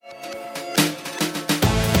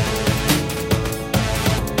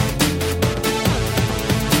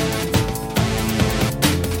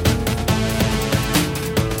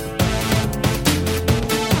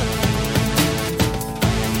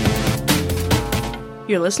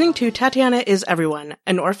You're listening to Tatiana is Everyone,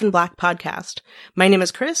 an Orphan Black podcast. My name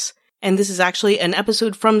is Chris, and this is actually an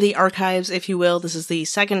episode from the archives, if you will. This is the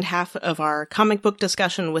second half of our comic book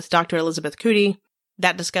discussion with Dr. Elizabeth Cootie.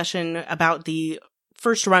 That discussion about the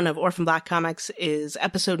first run of Orphan Black comics is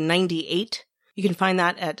episode 98. You can find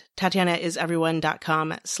that at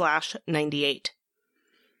tatianaiseveryone.com/98.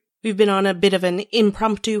 We've been on a bit of an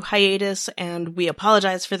impromptu hiatus, and we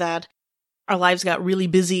apologize for that. Our lives got really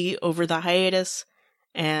busy over the hiatus,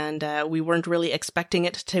 and we weren't really expecting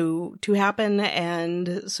it to happen,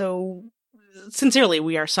 and so sincerely,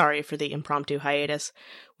 we are sorry for the impromptu hiatus.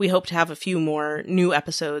 We hope to have a few more new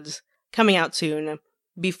episodes coming out soon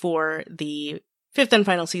before the 5th and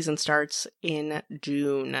final season starts in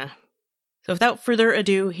June. So without further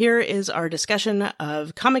ado, here is our discussion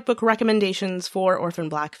of comic book recommendations for Orphan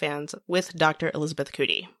Black fans with Dr. Elizabeth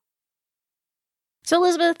Cootie. So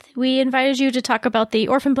Elizabeth, we invited you to talk about the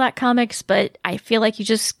Orphan Black comics, but I feel like you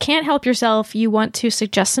just can't help yourself. You want to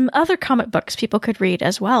suggest some other comic books people could read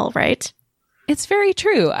as well, right? It's very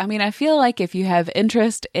true. I mean, I feel like if you have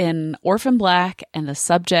interest in Orphan Black and the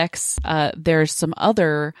subjects, there's some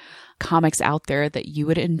other comics out there that you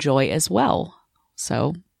would enjoy as well.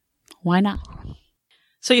 So why not?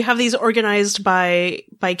 So you have these organized by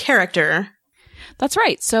character. That's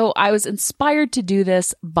right. So I was inspired to do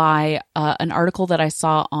this by an article that I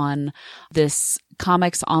saw on this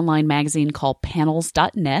comics online magazine called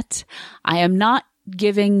panels.net. I am not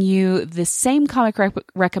giving you the same comic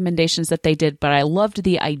recommendations that they did, but I loved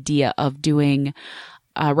the idea of doing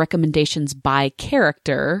recommendations by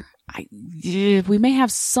character. We may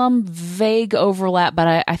have some vague overlap,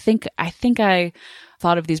 but I think I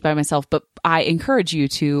thought of these by myself, but I encourage you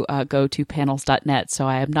to go to panels.net, so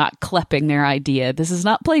I am not clipping their idea. This is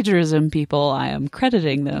not plagiarism, people. I am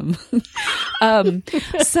crediting them. But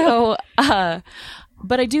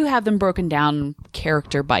I do have them broken down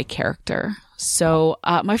character by character. So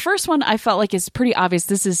my first one I felt like is pretty obvious.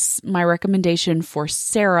 This is my recommendation for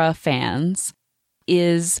Sarah fans,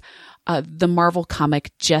 is the Marvel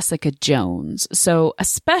comic Jessica Jones. So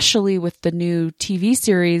especially with the new TV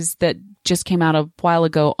series that just came out a while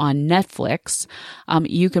ago on Netflix,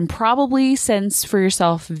 you can probably sense for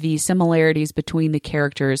yourself the similarities between the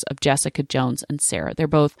characters of Jessica Jones and Sarah. They're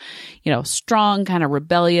both, strong, kind of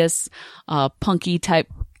rebellious, punky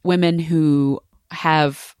type women who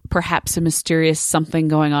have perhaps a mysterious something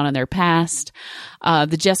going on in their past.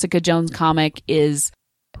 The Jessica Jones comic is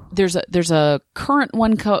there's a current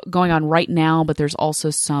one going on right now, but there's also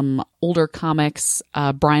some older comics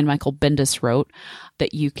Brian Michael Bendis wrote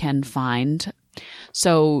that you can find.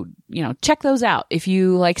 So, check those out. If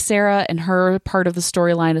you like Sarah and her part of the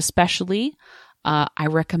storyline especially, I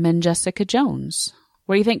recommend Jessica Jones.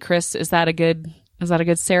 What do you think, Chris? Is that a good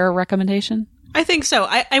Sarah recommendation? I think so.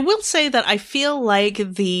 I will say that I feel like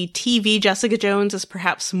the TV Jessica Jones is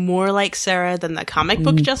perhaps more like Sarah than the comic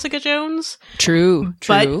book Jessica Jones. True.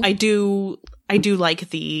 But I do like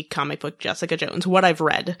the comic book Jessica Jones, what I've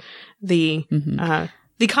read. The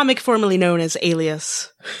comic formerly known as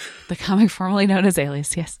Alias. The comic formerly known as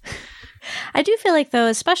Alias, yes. I do feel like, though,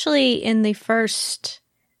 especially in the first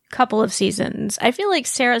couple of seasons, I feel like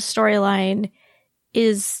Sarah's storyline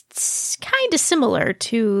is kind of similar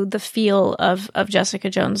to the feel of Jessica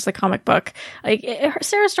Jones, the comic book. Like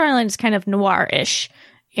Sarah's storyline is kind of noir-ish,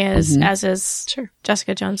 as is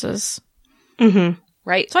Jessica Jones's. Mm-hmm.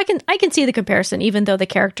 Right. So I can see the comparison, even though the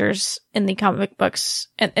characters in the comic books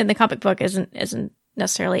and the comic book isn't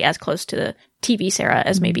necessarily as close to the TV Sarah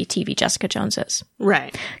as maybe TV Jessica Jones is.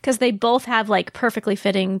 Right. Because they both have like perfectly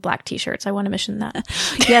fitting black t-shirts. I want to mention that.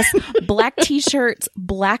 Yes. Black t-shirts,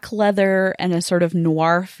 black leather, and a sort of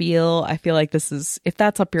noir feel. I feel like this is, if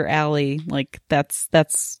that's up your alley, like that's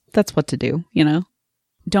what to do,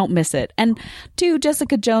 Don't miss it. And too,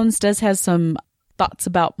 Jessica Jones does have some thoughts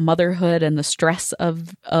about motherhood and the stress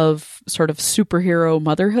of sort of superhero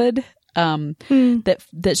motherhood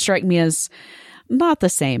that strike me as not the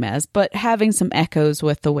same as, but having some echoes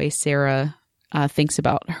with the way Sarah thinks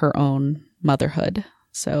about her own motherhood.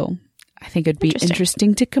 So I think it'd be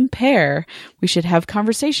interesting to compare. We should have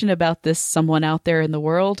conversation about this, someone out there in the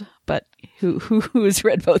world, but who has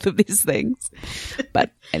read both of these things.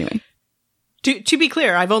 But anyway. To be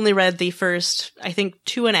clear, I've only read the first, I think,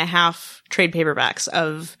 2.5 trade paperbacks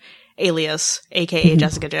of Alias, aka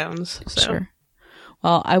Jessica Jones. So. Sure.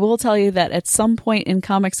 Well, I will tell you that at some point in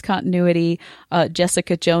comics continuity,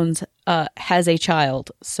 Jessica Jones has a child.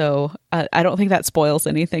 So I don't think that spoils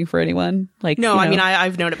anything for anyone. No, I mean,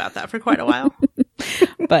 I've known about that for quite a while.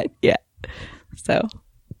 But yeah. So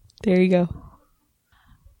there you go.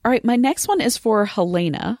 All right. My next one is for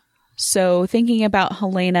Helena. So thinking about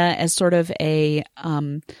Helena as sort of a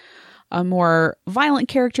more violent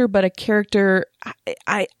character, but a character,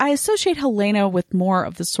 I associate Helena with more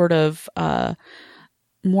of the sort of,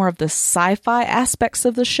 more of the sci-fi aspects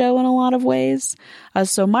of the show in a lot of ways.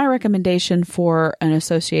 So my recommendation for an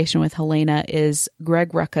association with Helena is Greg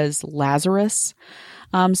Rucka's Lazarus.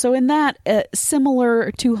 So in that,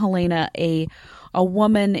 similar to Helena, a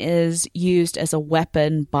woman is used as a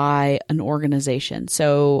weapon by an organization.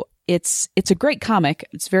 So it's a great comic.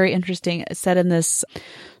 It's very interesting. It's set in this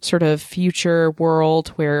sort of future world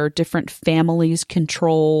where different families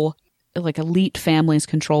control, like elite families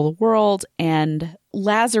control the world. And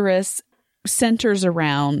Lazarus centers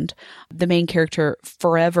around the main character,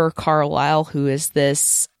 Forever Carlyle, who is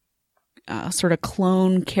this sort of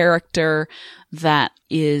clone character that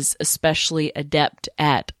is especially adept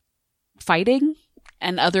at fighting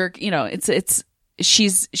and other,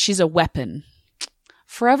 she's a weapon.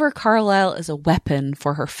 Forever Carlyle is a weapon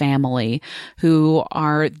for her family, who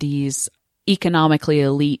are these economically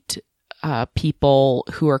elite people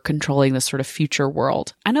who are controlling this sort of future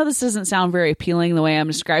world. I know this doesn't sound very appealing the way I'm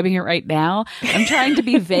describing it right now. I'm trying to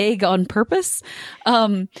be vague on purpose.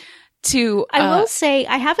 I will say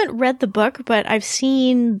I haven't read the book, but I've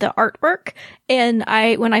seen the artwork, and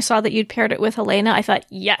when I saw that you'd paired it with Helena, I thought,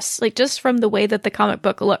 yes, like just from the way that the comic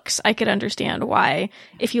book looks, I could understand why,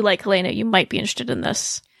 if you like Helena, you might be interested in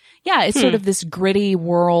this. Yeah, it's sort of this gritty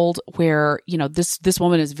world where, this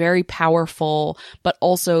woman is very powerful, but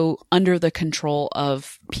also under the control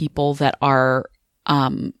of people that are,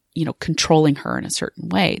 controlling her in a certain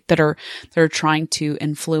way, that are trying to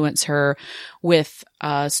influence her with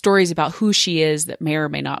stories about who she is that may or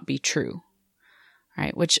may not be true.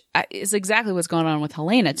 Right, which is exactly what's going on with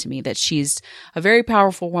Helena to me, that she's a very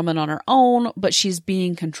powerful woman on her own, but she's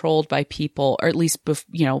being controlled by people, or at least,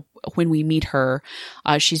 when we meet her,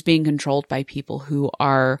 she's being controlled by people who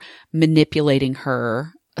are manipulating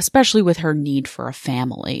her, especially with her need for a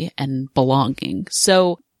family and belonging.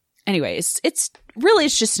 So anyway, it's really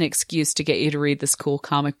just an excuse to get you to read this cool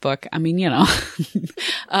comic book. I mean,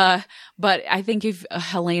 but I think if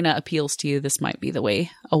Helena appeals to you, this might be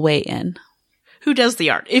a way in. Who does the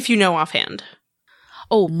art, if you know offhand?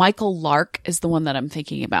 Oh, Michael Lark is the one that I'm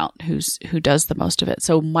thinking about, who does the most of it.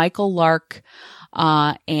 So Michael Lark,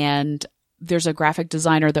 and there's a graphic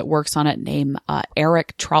designer that works on it named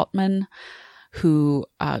Eric Troutman, who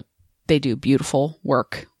they do beautiful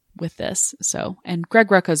work with this. So, and Greg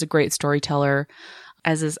Rucka is a great storyteller,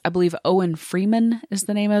 as is, I believe, Owen Freeman is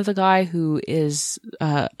the name of the guy who is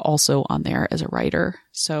also on there as a writer.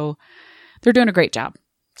 So they're doing a great job.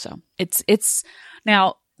 So it's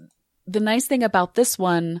now, the nice thing about this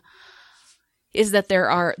one is that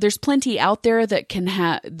there's plenty out there that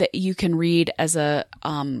that you can read as a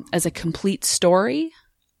complete story,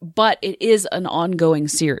 but it is an ongoing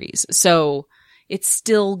series. So it's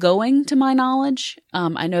still going, to my knowledge.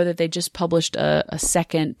 I know that they just published a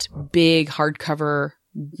second big hardcover,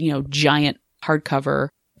 giant hardcover.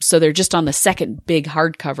 So they're just on the second big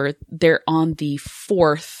hardcover. They're on the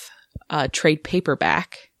fourth trade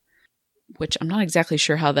paperback, which I'm not exactly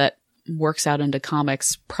sure how that works out into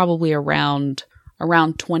comics. Probably around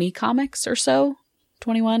 20 comics or so,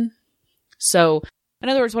 21. So in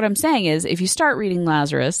other words, what I'm saying is, if you start reading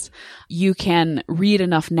Lazarus, you can read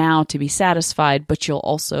enough now to be satisfied, but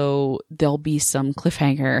there'll be some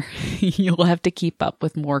cliffhanger. You'll have to keep up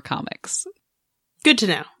with more comics. Good to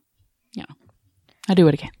know. Yeah. I'll do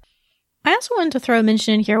it again. I also wanted to throw a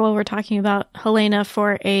mention in here while we're talking about Helena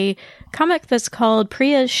for a comic that's called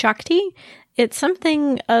Priya Shakti. It's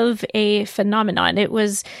something of a phenomenon. It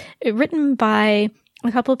was written by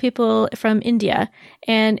a couple of people from India,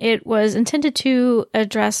 and it was intended to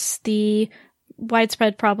address the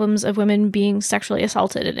widespread problems of women being sexually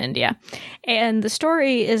assaulted in India. And the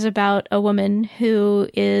story is about a woman who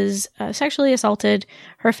is sexually assaulted.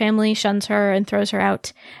 Her family shuns her and throws her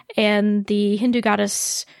out. And the Hindu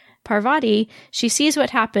goddess Parvati, she sees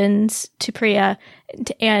what happens to Priya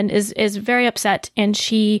and is very upset, and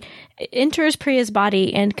she enters Priya's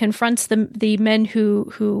body and confronts the men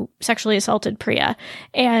who sexually assaulted Priya.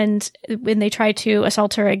 And when they try to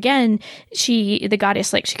assault her again, the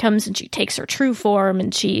goddess, she comes and she takes her true form,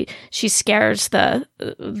 and she scares the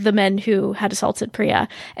men who had assaulted Priya.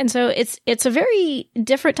 And so it's a very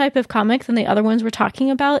different type of comic than the other ones we're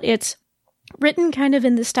talking about. It's written kind of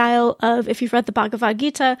in the style of, if you've read the Bhagavad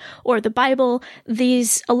Gita or the Bible,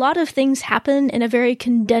 a lot of things happen in a very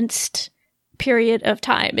condensed period of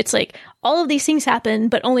time. It's like all of these things happen,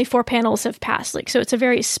 but only 4 panels have passed. Like, so it's a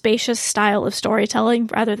very spacious style of storytelling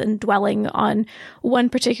rather than dwelling on one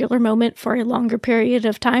particular moment for a longer period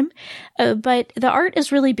of time. But the art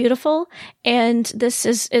is really beautiful, and this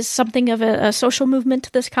is something of a social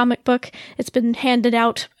movement, this comic book. It's been handed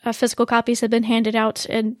out, physical copies have been handed out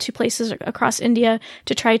to places across India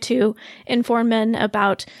to try to inform men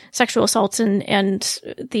about sexual assaults and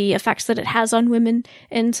the effects that it has on women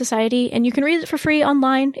in society. And you can read it for free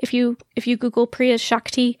online if you Google Priya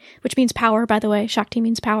Shakti, which means power, by the way. Shakti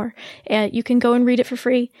means power. You can go and read it for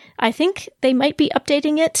free. I think they might be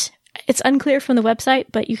updating it. It's unclear from the website,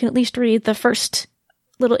 but you can at least read the first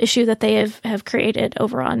little issue that they have created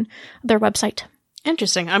over on their website.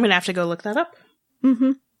 Interesting. I'm going to have to go look that up.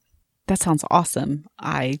 Mm-hmm. That sounds awesome.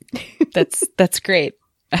 That's great.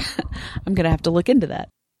 I'm going to have to look into that.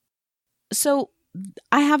 So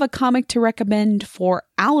I have a comic to recommend for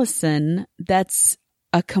Allison that's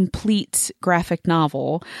a complete graphic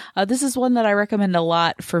novel. This is one that I recommend a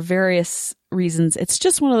lot for various reasons. It's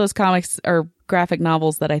just one of those comics or graphic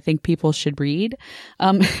novels that I think people should read.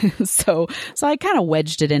 So I kind of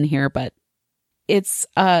wedged it in here, but it's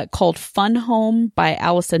called Fun Home by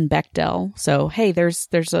Alison Bechdel. So, hey, there's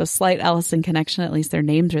a slight Allison connection. At least their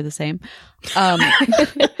names are the same. Fun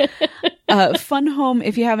Home,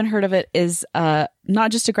 if you haven't heard of it, is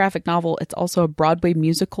not just a graphic novel. It's also a Broadway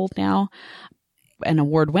musical now, an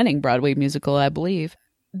award-winning Broadway musical, I believe.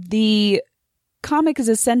 The comic is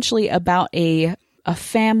essentially about a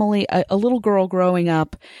family, a little girl growing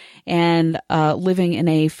up and living in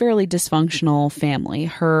a fairly dysfunctional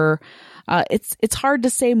family. It's hard to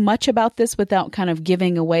say much about this without kind of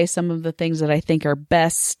giving away some of the things that I think are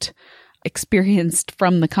best experienced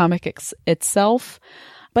from the comic itself.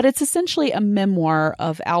 But it's essentially a memoir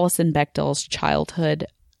of Alison Bechdel's childhood.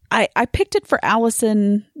 I picked it for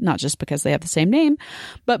Allison, not just because they have the same name,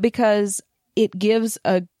 but because it gives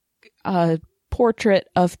a portrait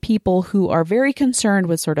of people who are very concerned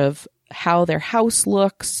with sort of how their house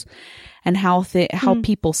looks and how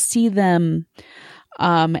people see them,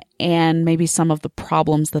 and maybe some of the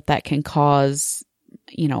problems that can cause,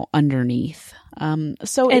 underneath. And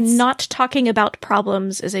not talking about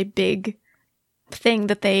problems is a big thing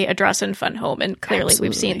that they address in Fun Home, and clearly Absolutely.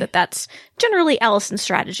 We've seen that that's generally Allison's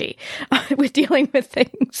strategy with dealing with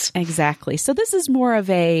things. Exactly. So this is more of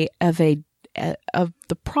the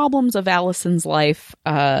problems of Allison's life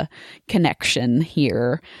connection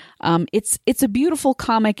here. It's a beautiful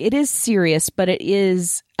comic. It is serious, but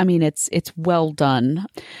it's well done.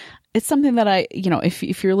 It's something that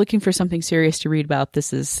if you're looking for something serious to read about,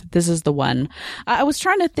 this is the one. I was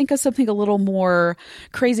trying to think of something a little more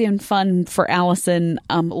crazy and fun for Allison,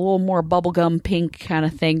 a little more bubblegum pink kind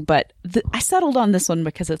of thing, but I settled on this one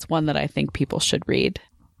because it's one that I think people should read.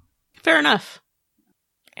 Fair enough.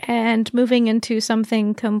 And moving into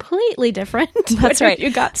something completely different. That's right.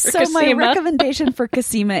 You got for so Cosima. My recommendation for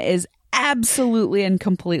Cosima is absolutely and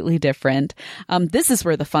completely different. This is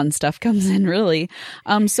where the fun stuff comes in, really.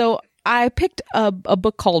 So I picked a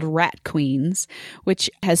book called Rat Queens, which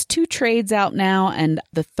has 2 trades out now, and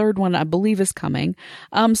the third one I believe is coming.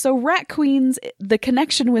 So Rat Queens, the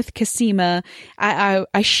connection with Cosima,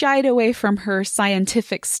 I shied away from her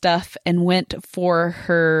scientific stuff and went for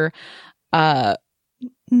her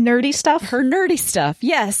nerdy stuff? Her nerdy stuff,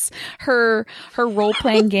 yes. Her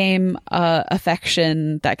role-playing game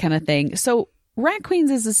affection, that kind of thing. So Rat Queens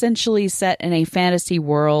is essentially set in a fantasy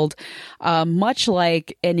world, much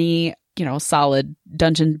like any, solid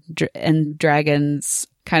Dungeons and Dragons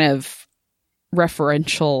kind of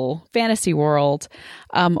referential fantasy world,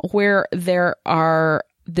 where there are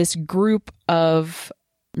this group of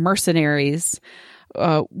mercenaries,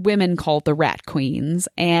 women called the Rat Queens,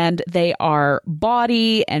 and they are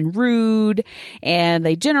bawdy and rude, and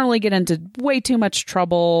they generally get into way too much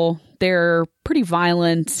trouble. They're pretty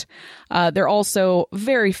violent. They're also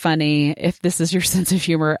very funny, if this is your sense of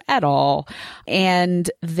humor at all. And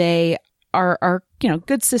they are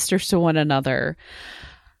good sisters to one another.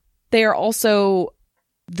 They are also,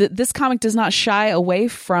 this comic does not shy away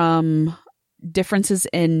from differences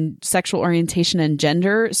in sexual orientation and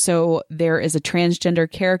gender. So there is a transgender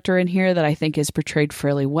character in here that I think is portrayed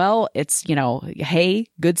fairly well. It's, hey,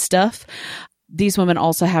 good stuff. These women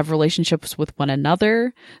also have relationships with one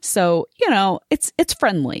another. So, it's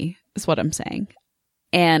friendly is what I'm saying.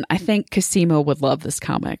 And I think Cosima would love this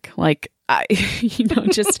comic. Like,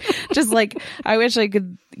 just like, I wish I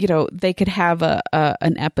could, they could have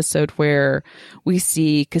an episode where we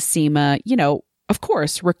see Cosima, of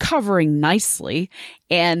course, recovering nicely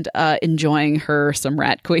and enjoying her some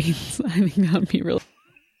Rat Queens. I think that would be really...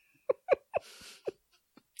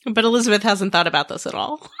 But Elizabeth hasn't thought about this at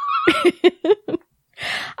all.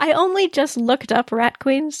 I only just looked up Rat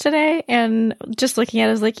Queens today, and just looking at it,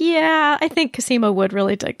 I was like, yeah, I think Cosima would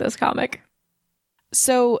really dig this comic.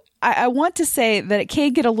 So I want to say that it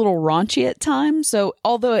can get a little raunchy at times. So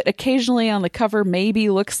although it occasionally on the cover maybe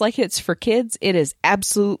looks like it's for kids, it is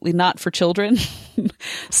absolutely not for children.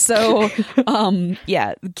 So,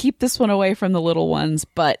 yeah, keep this one away from the little ones,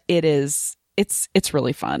 but it's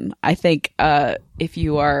really fun. I think, if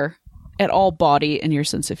you are at all bawdy in your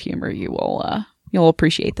sense of humor, you'll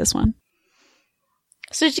appreciate this one.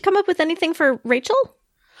 So did you come up with anything for Rachel?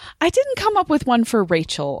 I didn't come up with one for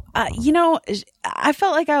Rachel. I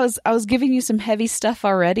felt like I was giving you some heavy stuff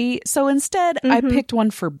already. So instead, I picked one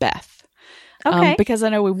for Beth. Okay. Because I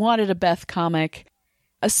know we wanted a Beth comic.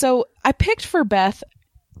 So I picked for Beth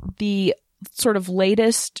the sort of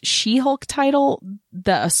latest She-Hulk title,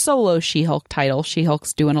 a solo She-Hulk title.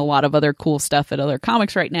 She-Hulk's doing a lot of other cool stuff at other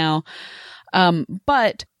comics right now.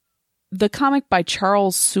 But the comic by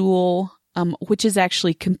Charles Soule, which is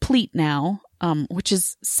actually complete now, which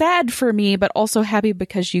is sad for me, but also happy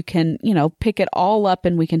because you can, pick it all up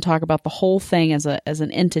and we can talk about the whole thing as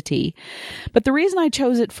an entity. But the reason I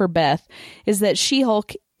chose it for Beth is that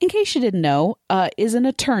She-Hulk, in case you didn't know, is an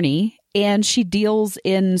attorney, and she deals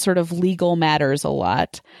in sort of legal matters a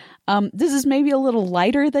lot. This is maybe a little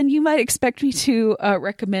lighter than you might expect me to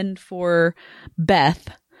recommend for Beth,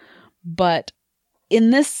 but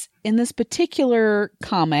in this particular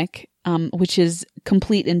comic, which is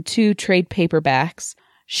complete in 2 trade paperbacks,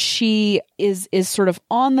 she is sort of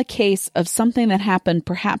on the case of something that happened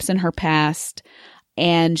perhaps in her past,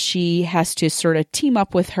 and she has to sort of team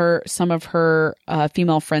up with some of her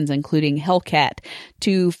female friends, including Hellcat,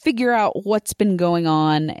 to figure out what's been going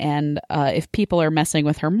on and if people are messing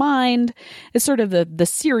with her mind. It's sort of the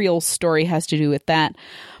serial story has to do with that.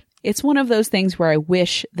 It's one of those things where I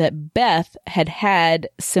wish that Beth had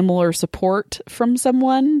similar support from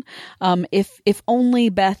someone. If only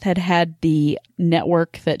Beth had the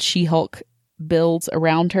network that She-Hulk builds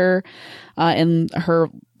around her in her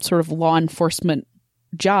sort of law enforcement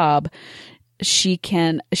job, she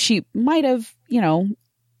might have,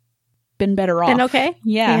 been better off. Been okay?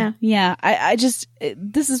 Yeah. I just,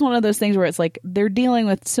 this is one of those things where it's like they're dealing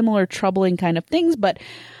with similar troubling kind of things, but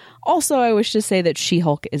also, I wish to say that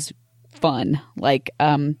She-Hulk is fun. Like,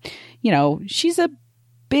 she's a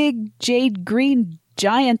big jade green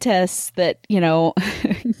giantess that,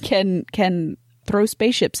 can throw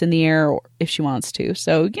spaceships in the air if she wants to.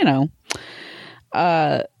 So,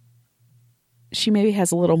 she maybe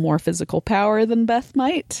has a little more physical power than Beth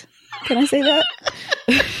might. Can I say that?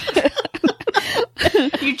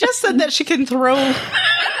 You just said that she can throw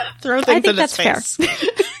things I think into that's space. fair.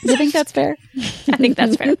 You think that's fair? I think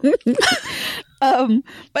that's fair.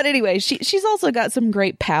 But anyway, she's also got some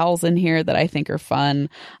great pals in here that I think are fun.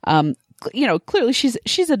 Clearly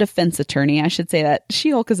she's a defense attorney. I should say that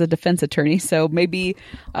She-Hulk is a defense attorney, so maybe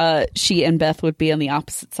she and Beth would be on the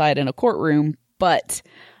opposite side in a courtroom, but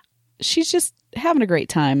she's just having a great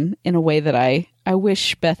time in a way that I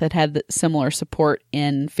wish Beth had similar support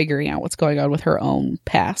in figuring out what's going on with her own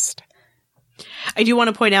past. I do want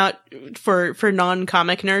to point out for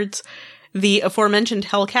non-comic nerds, the aforementioned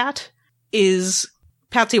Hellcat is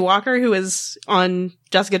Patsy Walker, who is on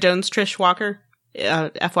Jessica Jones' Trish Walker,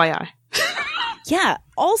 FYI. Yeah.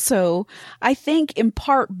 Also, I think in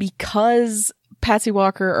part because Patsy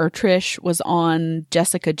Walker or Trish was on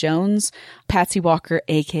Jessica Jones, Patsy Walker,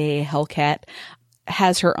 aka Hellcat,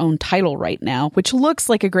 has her own title right now, which looks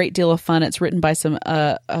like a great deal of fun. It's written by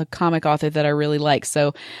a comic author that I really like.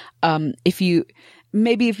 So, if you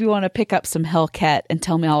want to pick up some Hellcat and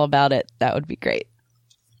tell me all about it, that would be great.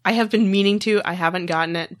 I have been meaning to. I haven't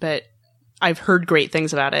gotten it, but I've heard great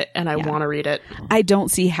things about it, and I want to read it. I don't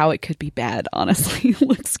see how it could be bad, honestly. It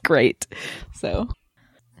looks great. So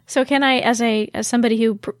can I, as somebody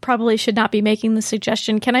who probably should not be making the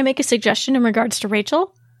suggestion, can I make a suggestion in regards to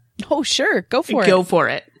Rachel? Oh, sure. Go for it. Go for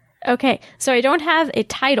it. Okay. So I don't have a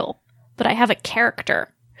title, but I have a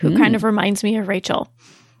character who kind of reminds me of Rachel.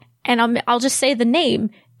 And I'll just say the name,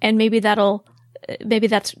 and maybe that'll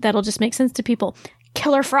just make sense to people.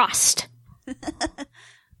 Killer Frost.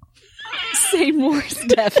 Say more,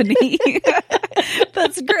 Stephanie.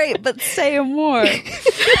 That's great, but say more.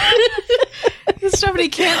 Stephanie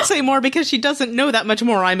can't say more because she doesn't know that much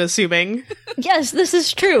more, I'm assuming. Yes, this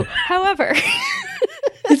is true. However,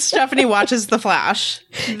 Stephanie watches The Flash.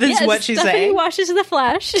 That's what she's Stephanie saying. watches The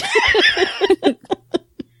Flash.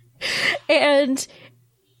 And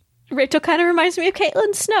Rachel kind of reminds me of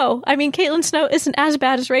Caitlin Snow. I mean, Caitlin Snow isn't as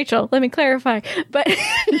bad as Rachel. Let me clarify. But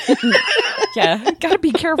yeah, gotta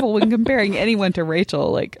be careful when comparing anyone to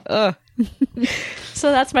Rachel. Like, ugh.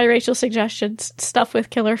 So that's my Rachel suggestion. Stuff with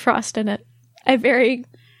Killer Frost in it. A very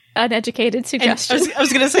uneducated suggestion. I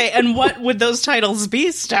was going to say, and what would those titles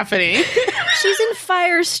be, Stephanie? She's in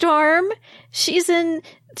Firestorm. She's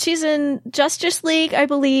in Justice League, I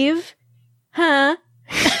believe. Huh?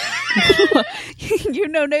 You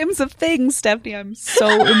know names of things, Stephanie. I'm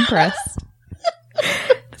so impressed.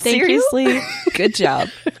 Seriously, good job.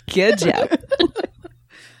 Good job.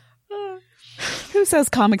 Who says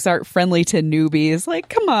comics aren't friendly to newbies? Like,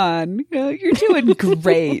 come on. You're doing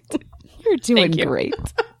great. You're doing great.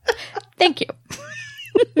 Thank you.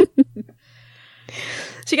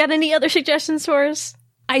 So you got any other suggestions for us?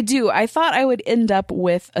 I do. I thought I would end up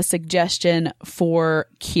with a suggestion for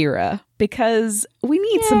Kira because we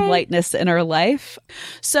need some lightness in our life.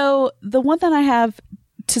 So the one that I have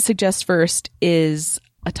to suggest first is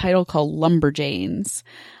a title called Lumberjanes.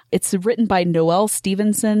 It's written by Noelle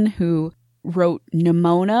Stevenson, who wrote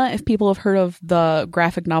Nimona, if people have heard of the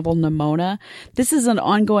graphic novel Nimona. This is an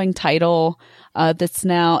ongoing title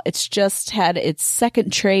it's just had its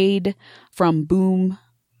second trade from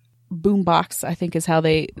Boombox, I think is how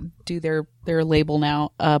they do their label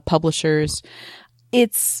now, publishers.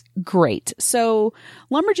 It's great. So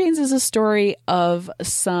Lumberjanes is a story of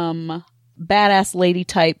some badass lady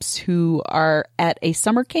types who are at a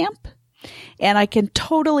summer camp. And I can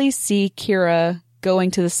totally see Kira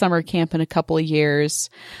going to the summer camp in a couple of years.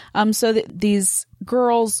 So these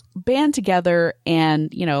girls band together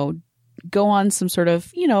and, go on some sort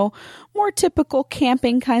of, more typical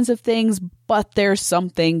camping kinds of things, but there's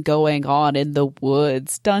something going on in the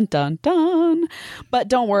woods. Dun, dun, dun. But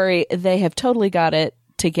don't worry, they have totally got it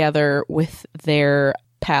together with their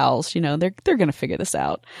pals. They're going to figure this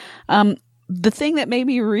out. The thing that made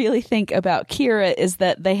me really think about Kira is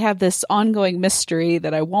that they have this ongoing mystery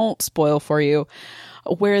that I won't spoil for you,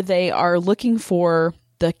 where they are looking for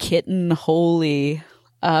the kitten holy.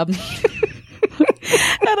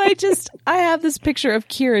 And I have this picture of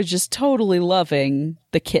Kira just totally loving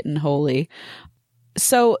the kitten holy.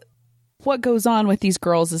 So what goes on with these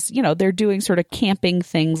girls is, they're doing sort of camping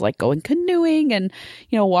things like going canoeing and,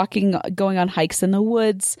 going on hikes in the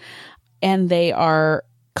woods. And they are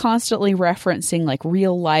constantly referencing like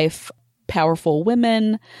real life powerful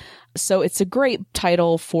women. So it's a great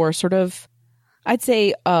title for sort of, I'd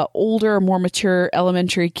say, older, more mature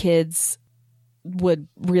elementary kids would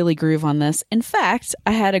really groove on this. In fact,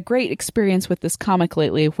 I had a great experience with this comic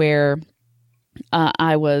lately where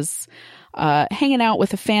I was hanging out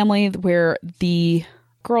with a family where the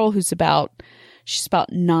girl she's about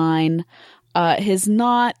 9, is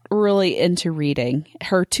not really into reading.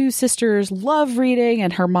 Her two sisters love reading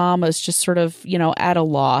and her mom is just sort of, at a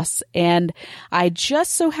loss. And I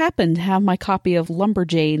just so happened to have my copy of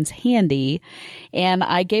Lumberjanes handy and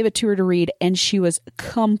I gave it to her to read and she was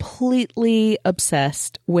completely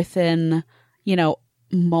obsessed within,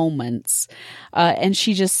 moments. And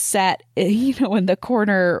she just sat, in the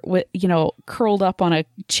corner with, curled up on a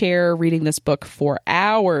chair reading this book for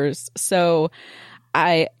hours. So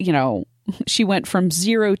she went from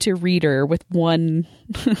 0 to reader with one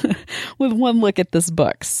look at this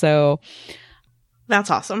book. So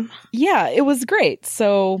that's awesome. Yeah, it was great.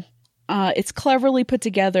 So it's cleverly put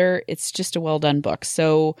together. It's just a well done book.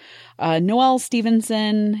 So Noelle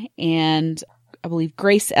Stevenson and I believe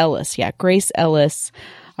Grace Ellis. Yeah, Grace Ellis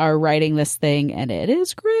are writing this thing and it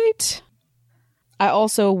is great. I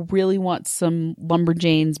also really want some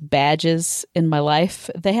Lumberjanes badges in my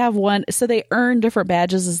life. They have one, so they earn different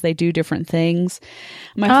badges as they do different things.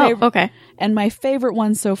 Okay. And my favorite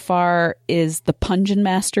one so far is the Pungeon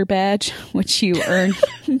Master badge, which you earn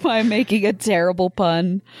by making a terrible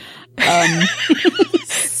pun.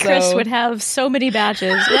 Chris would have so many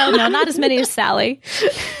badges. Well, no, not as many as Sally. I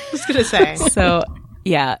was going to say. So,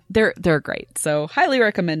 yeah, they're great. So, highly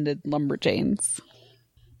recommended Lumberjanes.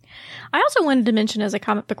 I also wanted to mention as a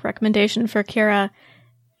comic book recommendation for Kira,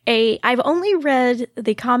 I've only read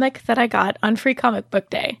the comic that I got on Free Comic Book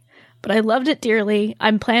Day, but I loved it dearly.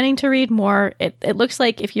 I'm planning to read more. It looks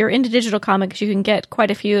like if you're into digital comics, you can get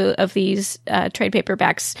quite a few of these trade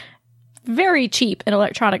paperbacks very cheap in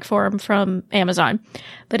electronic form from Amazon.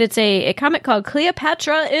 But it's a comic called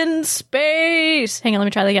Cleopatra in Space. Hang on, let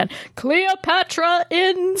me try that again. Cleopatra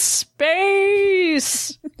in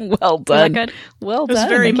Space. Well done. Was that good? Well done. It was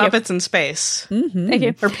very Thank Muppets in Space. Mm-hmm. Thank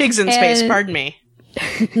you. Or Pigs in Space, pardon me.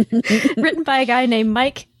 Written by a guy named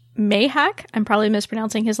Mike Mayhack. I'm probably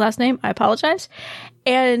mispronouncing his last name. I apologize.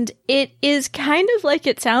 And it is kind of like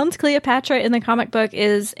it sounds. Cleopatra in the comic book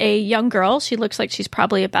is a young girl. She looks like she's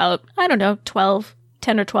probably about, I don't know,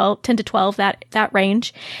 10 to 12, that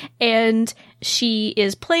range. And she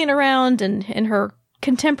is playing around and in her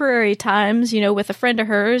contemporary times, with a friend of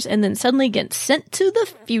hers, and then suddenly gets sent to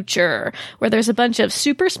the future where there's a bunch of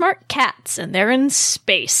super smart cats and they're in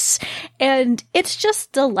space. And it's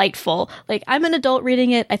just delightful. Like, I'm an adult reading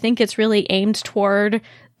it. I think it's really aimed toward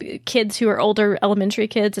kids who are older, elementary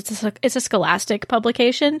kids. It's a Scholastic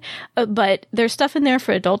publication, but there's stuff in there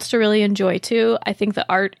for adults to really enjoy too. I think the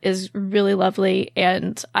art is really lovely,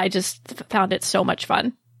 and I just found it so much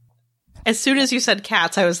fun. As soon as you said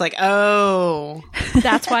cats, I was like, oh.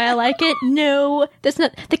 That's why I like it? No, that's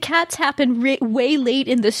not. The cats happen way late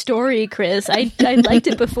in the story, Chris. I liked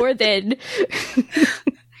it before then.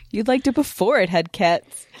 You liked it before it had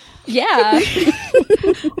cats. Yeah.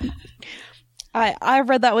 I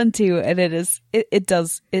read that one too, and it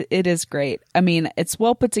is great. I mean, it's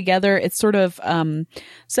well put together. It's sort of,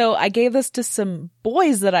 so I gave this to some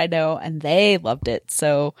boys that I know, and they loved it.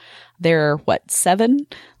 So they're 7?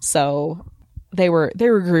 So they were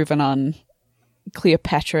grooving on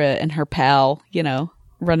Cleopatra and her pal,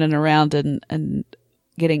 running around and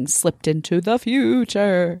getting slipped into the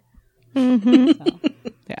future. Mm-hmm. So,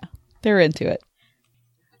 yeah, they're into it.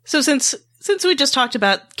 So since we just talked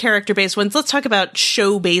about character-based ones, let's talk about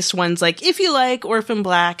show-based ones. Like, if you like Orphan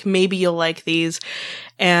Black, maybe you'll like these.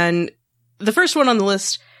 And the first one on the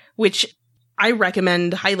list, which I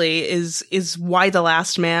recommend highly, is Y the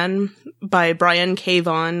Last Man by Brian K.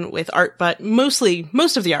 Vaughan with art, but most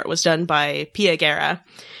of the art was done by Pia Guerra.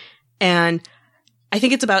 And I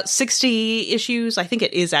think it's about 60 issues. I think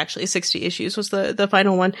it is actually 60 issues was the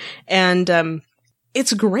final one. And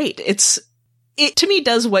it's great. It, to me,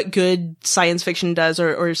 does what good science fiction does,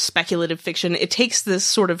 or speculative fiction. It takes this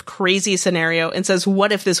sort of crazy scenario and says,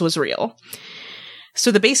 what if this was real?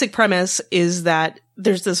 So the basic premise is that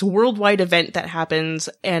there's this worldwide event that happens,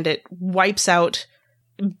 and it wipes out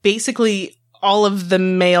basically all of the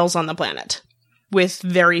males on the planet, with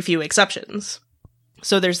very few exceptions.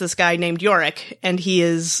 So there's this guy named Yorick, and he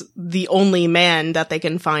is the only man that they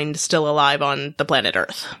can find still alive on the planet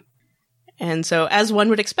Earth. And so, as one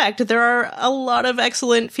would expect, there are a lot of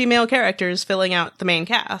excellent female characters filling out the main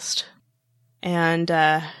cast. And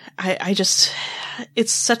I just,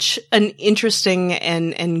 it's such an interesting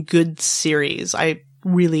and good series. I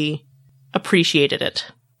really appreciated it.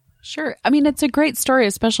 Sure. I mean, it's a great story,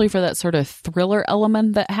 especially for that sort of thriller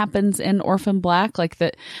element that happens in Orphan Black. Like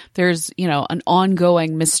that there's, an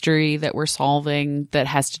ongoing mystery that we're solving that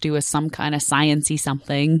has to do with some kind of science-y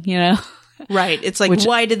something, Right. It's like,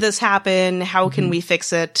 why did this happen? How can we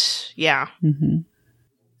fix it? Yeah. Mm-hmm.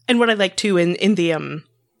 And what I like too in the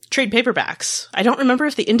trade paperbacks, I don't remember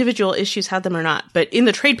if the individual issues had them or not, but in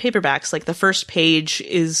the trade paperbacks, like the first page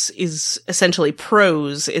is essentially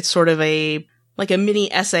prose. It's sort of like a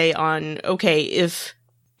mini essay on, okay, if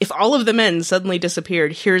all of the men suddenly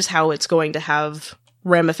disappeared, here's how it's going to have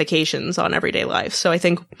ramifications on everyday life. So I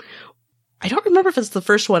don't remember if it's the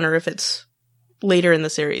first one or if it's later in the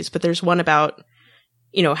series, but there's one about,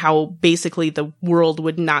 how basically the world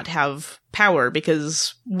would not have power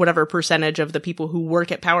because whatever percentage of the people who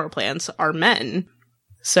work at power plants are men.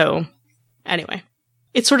 So anyway,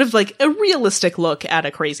 it's sort of like a realistic look at a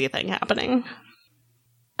crazy thing happening.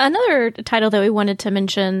 Another title that we wanted to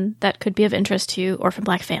mention that could be of interest to Orphan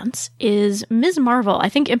Black fans is Ms. Marvel. I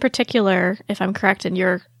think in particular, if I'm correct, and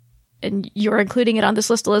you're including it on this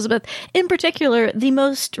list, Elizabeth, in particular, the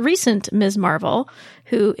most recent Ms. Marvel,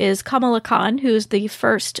 who is Kamala Khan, who's the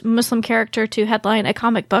first Muslim character to headline a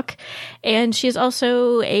comic book. And she is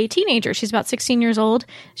also a teenager. She's about 16 years old.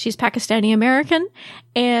 She's Pakistani American.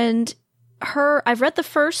 And I've read the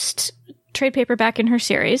first trade paperback in her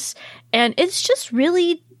series, and it's just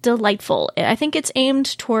really delightful. I think it's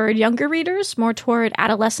aimed toward younger readers, more toward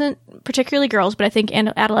adolescent, particularly girls, but I think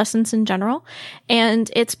adolescents in general. And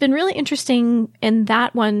it's been really interesting in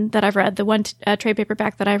that one that I've read, the one trade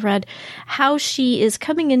paperback that I've read, how she is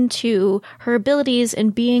coming into her abilities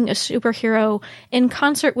and being a superhero in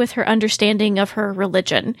concert with her understanding of her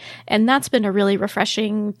religion. And that's been a really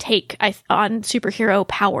refreshing take on superhero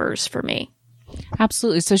powers for me.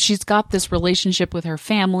 Absolutely. So she's got this relationship with her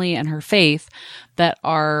family and her faith that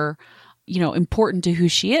are, important to who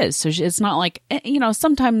she is. So it's not like,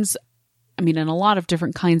 sometimes, in a lot of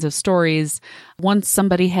different kinds of stories, once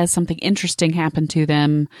somebody has something interesting happen to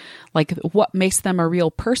them, like what makes them a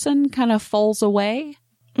real person kind of falls away.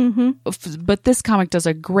 Mm-hmm. But this comic does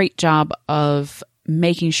a great job of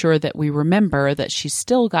making sure that we remember that she's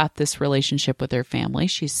still got this relationship with her family.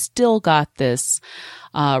 She's still got this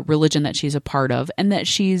religion that she's a part of, and that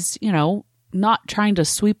she's, not trying to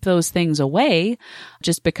sweep those things away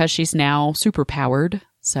just because she's now superpowered.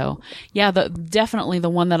 So yeah, definitely the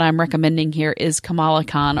one that I'm recommending here is Kamala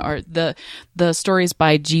Khan, or the stories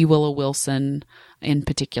by G. Willow Wilson in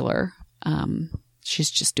particular.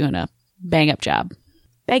 She's just doing a bang up job.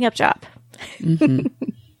 Bang up job. Mm-hmm.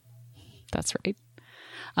 That's right.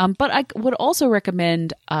 But I would also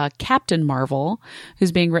recommend Captain Marvel,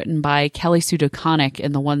 who's being written by Kelly Sue DeConnick,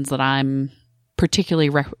 in the ones that I'm particularly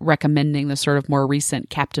recommending, the sort of more recent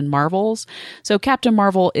Captain Marvels. So Captain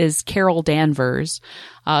Marvel is Carol Danvers,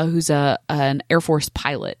 who's an Air Force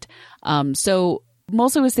pilot. So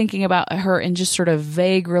mostly was thinking about her in just sort of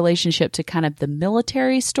vague relationship to kind of the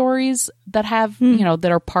military stories that have,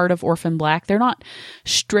 that are part of Orphan Black. They're not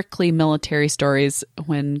strictly military stories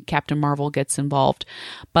when Captain Marvel gets involved,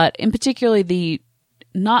 but in particular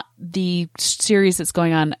not the series that's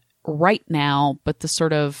going on right now, but the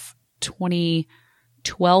sort of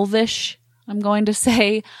 2012-ish, I'm going to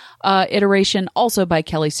say, iteration, also by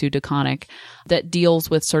Kelly Sue DeConnick, that deals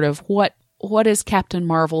with sort of what is Captain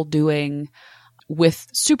Marvel doing with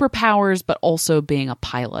superpowers, but also being a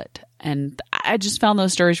pilot. And I just found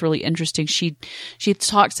those stories really interesting. She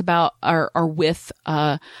talks about are with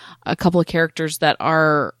a couple of characters that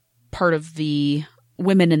are part of the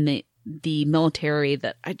women in the military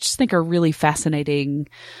that I just think are really fascinating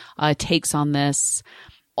takes on this.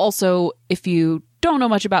 Also, if you don't know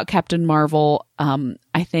much about Captain Marvel,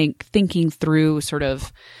 I think thinking through sort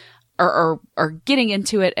of or getting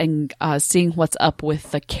into it and seeing what's up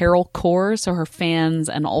with the Carol Corps, so her fans,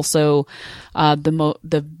 and also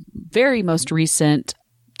the very most recent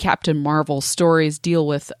Captain Marvel stories deal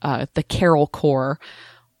with the Carol Corps,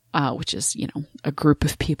 which is, a group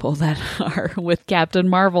of people that are with Captain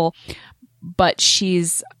Marvel. But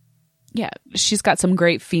she's got some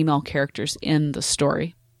great female characters in the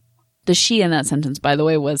story. The she in that sentence, by the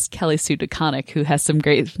way, was Kelly Sue DeConnick, who has some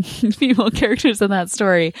great female characters in that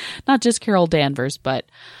story. Not just Carol Danvers, but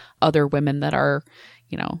other women that are,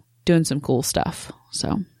 doing some cool stuff.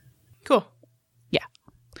 So cool. Yeah.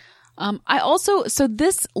 So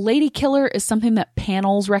this Lady Killer is something that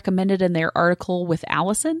Panels recommended in their article with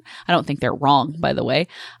Allison. I don't think they're wrong, by the way.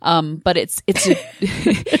 But it's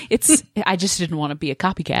I just didn't want to be a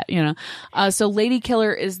copycat, So Lady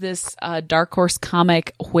Killer is this Dark Horse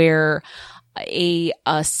comic where a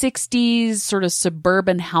 60s sort of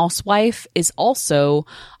suburban housewife is also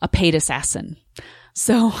a paid assassin.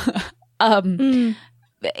 So,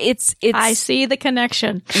 it's I see the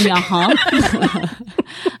connection.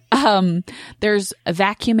 There's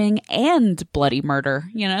vacuuming and bloody murder,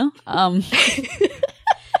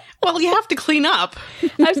 Well, you have to clean up.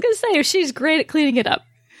 I was going to say, she's great at cleaning it up.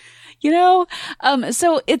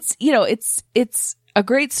 So it's a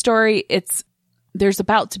great story. There's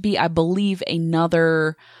about to be, I believe,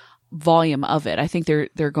 another volume of it. I think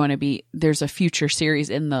there's a future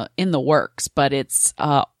series in the works, but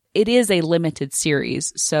it is a limited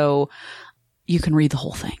series, so you can read the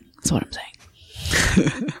whole thing. That's what I'm saying.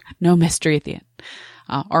 No mystery at the end.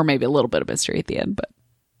 Or maybe a little bit of mystery at the end, but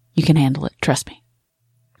you can handle it. Trust me.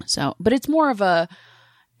 So, but it's more of a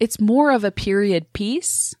period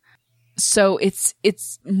piece. So it's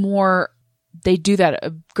more, they do that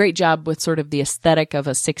a great job with sort of the aesthetic of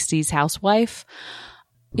a 60s housewife.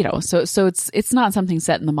 So it's not something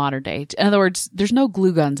set in the modern day. In other words, there's no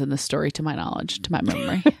glue guns in this story, to my knowledge, to my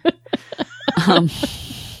memory.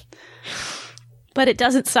 But it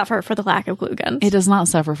doesn't suffer for the lack of glue guns. It does not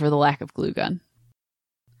suffer for the lack of glue gun.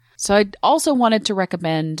 So I also wanted to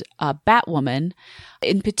recommend Batwoman,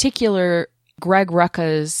 in particular, Greg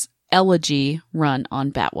Rucka's Elegy run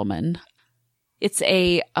on Batwoman. It's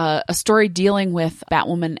a story dealing with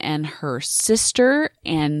Batwoman and her sister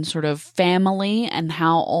and sort of family, and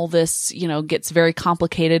how all this, gets very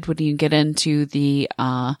complicated when you get into the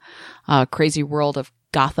crazy world of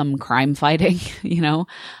Gotham crime fighting,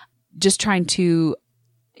 Just trying to,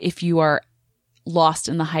 if you are lost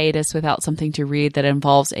in the hiatus without something to read that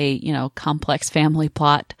involves a, complex family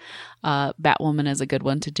plot, Batwoman is a good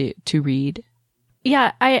one to read.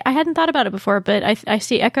 Yeah, I hadn't thought about it before, but I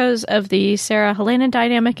see echoes of the Sarah Helena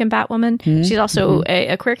dynamic in Batwoman. Mm-hmm. She's also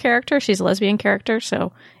a queer character. She's a lesbian character,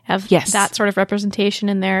 so have that sort of representation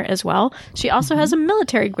in there as well. She also has a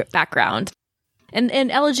military background.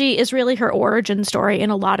 And Elegy is really her origin story in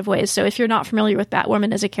a lot of ways. So if you're not familiar with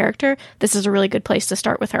Batwoman as a character, this is a really good place to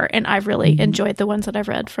start with her. And I've really enjoyed the ones that I've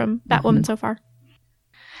read from Batwoman so far.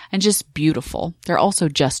 And just beautiful. They're also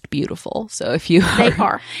just beautiful. So if you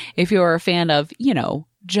are a fan of,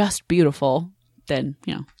 just beautiful, then,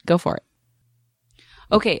 go for it.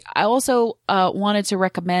 Okay, I also wanted to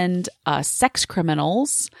recommend Sex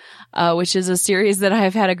Criminals, which is a series that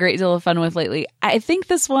I've had a great deal of fun with lately. I think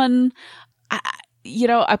this one,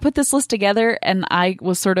 I put this list together and I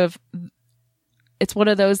was sort of, it's one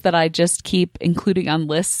of those that I just keep including on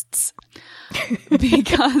lists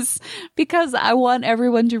because I want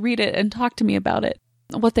everyone to read it and talk to me about it,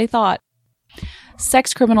 what they thought.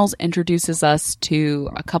 Sex Criminals introduces us to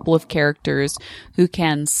a couple of characters who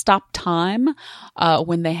can stop time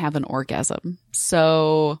when they have an orgasm.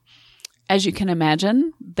 So, as you can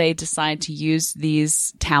imagine, they decide to use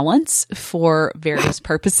these talents for various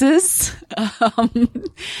purposes.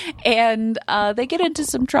 And they get into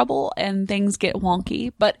some trouble and things get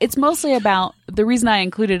wonky. But it's mostly about, the reason I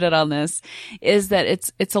included it on this is that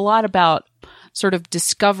it's a lot about sort of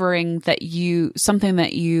discovering that something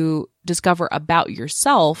that you discover about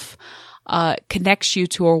yourself connects you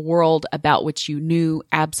to a world about which you knew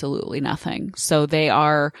absolutely nothing. So they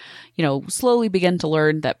are, slowly begin to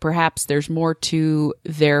learn that perhaps there's more to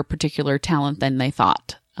their particular talent than they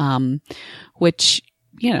thought, which,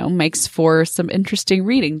 makes for some interesting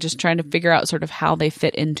reading, just trying to figure out sort of how they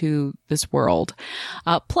fit into this world.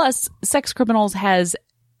 Plus, Sex Criminals has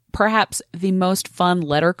perhaps the most fun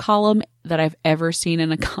letter column that I've ever seen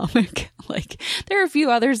in a comic. Like, there are a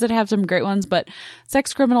few others that have some great ones, but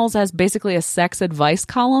Sex Criminals has basically a sex advice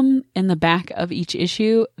column in the back of each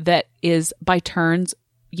issue that is by turns,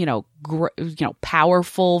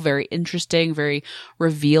 powerful, very interesting, very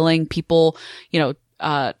revealing. People,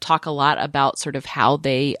 talk a lot about sort of how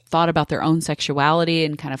they thought about their own sexuality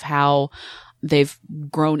and kind of how they've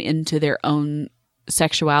grown into their own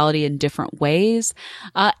sexuality in different ways,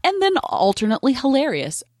 and then alternately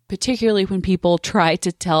hilarious, particularly when people try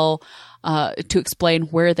to to explain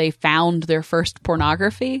where they found their first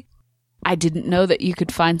pornography. I didn't know that you could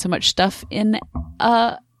find so much stuff in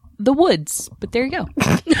the woods, but there you go.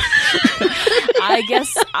 I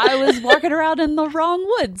guess I was walking around in the wrong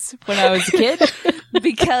woods when I was a kid,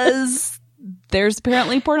 because there's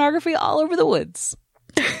apparently pornography all over the woods,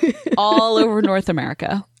 all over North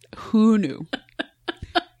America. Who knew?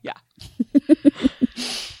 Yeah.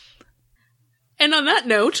 And on that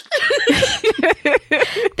note,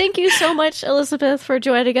 thank you so much, Elizabeth, for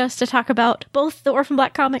joining us to talk about both the Orphan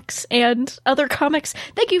Black comics and other comics.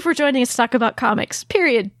 Thank you for joining us to talk about comics,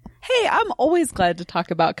 period. Hey, I'm always glad to talk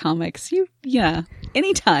about comics.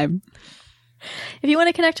 Anytime. If you want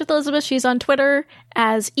to connect with Elizabeth, she's on Twitter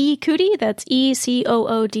as eCoody. That's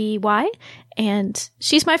ECOODY. And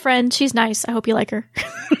she's my friend. She's nice. I hope you like her.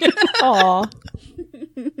 Aw.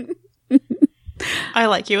 I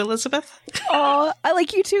like you, Elizabeth. Aw, I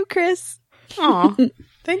like you too, Chris. Aw,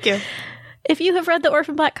 thank you. If you have read the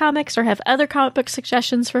Orphan Black comics or have other comic book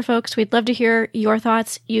suggestions for folks, we'd love to hear your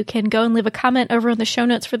thoughts. You can go and leave a comment over in the show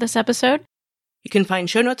notes for this episode. You can find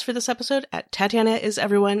show notes for this episode at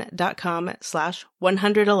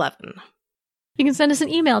TatianaIsEveryone.com/111. You can send us an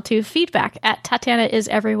email to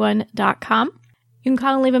feedback@TatianaIsEveryone.com. You can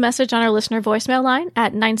call and leave a message on our listener voicemail line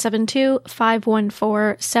at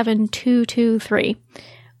 972-514-7223.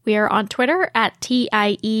 We are on Twitter at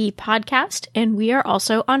TIE Podcast, and we are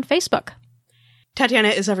also on Facebook. Tatiana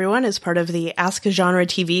Is Everyone is part of the Ask Genre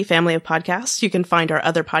TV family of podcasts. You can find our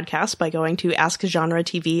other podcasts by going to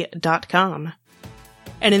AskGenreTV.com.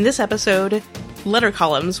 And in this episode, letter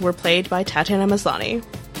columns were played by Tatiana Maslany.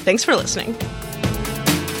 Thanks for listening.